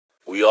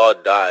We all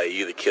die.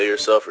 You either kill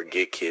yourself or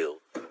get killed.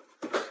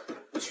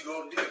 What you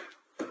gonna do?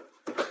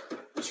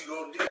 What you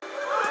gonna do?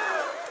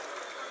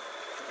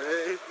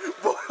 Hey,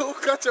 boy, who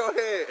cut your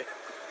head?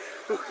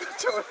 Who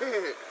cut your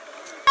head?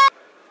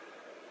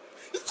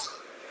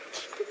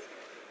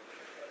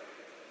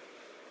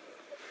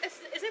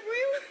 Is it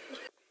real?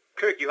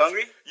 Kirk, you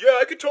hungry? Yeah,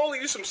 I could totally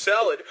use some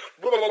salad.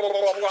 Hey,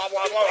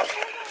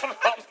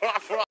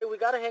 we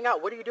gotta hang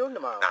out. What are you doing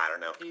tomorrow? I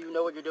don't know. Do you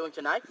know what you're doing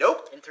tonight?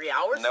 Nope. In 3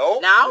 hours? No.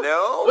 Now?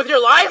 No. With your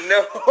life?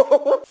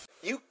 No.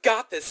 You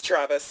got this,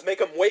 Travis.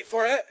 Make him wait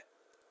for it.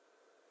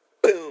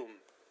 Boom.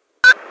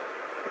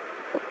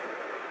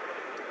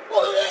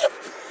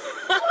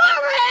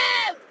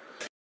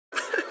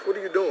 What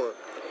are you doing?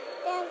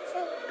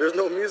 Dancing. There's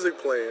no music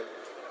playing.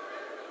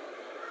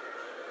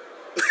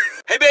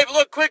 Hey, babe,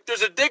 look, quick.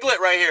 There's a diglet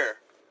right here.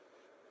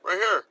 Right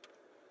here.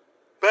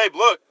 Babe,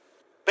 look.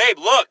 Babe,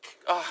 look.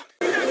 Ah.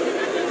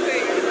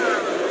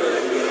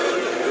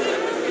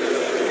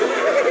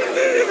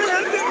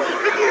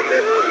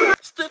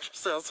 Stitch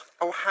says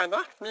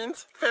Ohana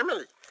means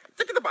family.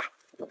 Tickety-ba.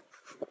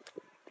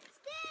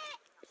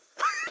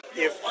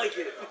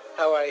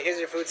 How are you? Here's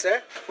your food,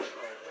 sir.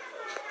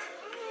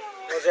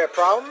 Was there a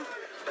problem?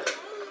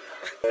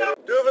 Do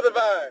it for the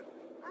vine.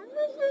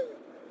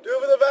 Do it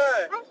for the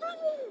vine.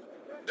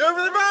 Do it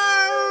for the vine.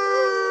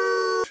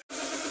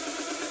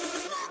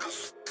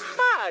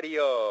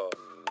 Mario.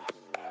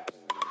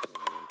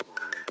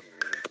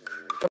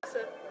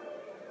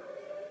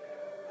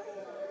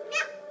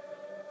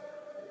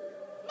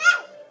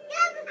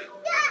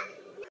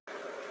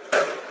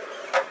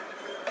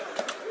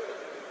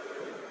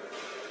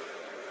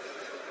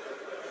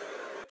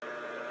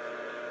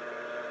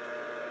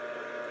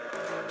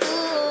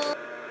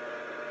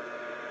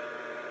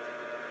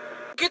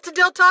 Get to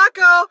Del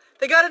Taco.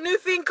 They got a new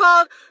thing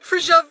called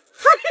free shavacadoo.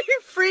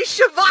 Free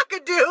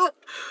shavacadoo.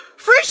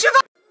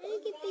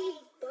 Look at these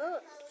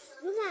bumps.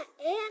 You got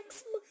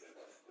eczema?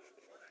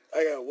 I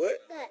got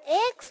what? Got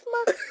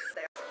eczema?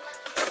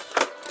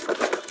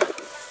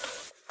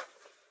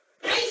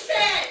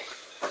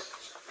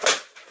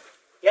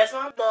 Yes,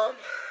 Mom? Mom,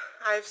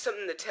 I have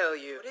something to tell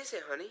you. What is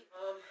it, honey?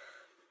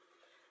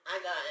 I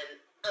got an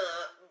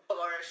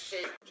bar of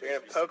shit. So you're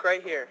gonna poke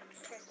right here.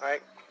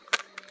 Alright?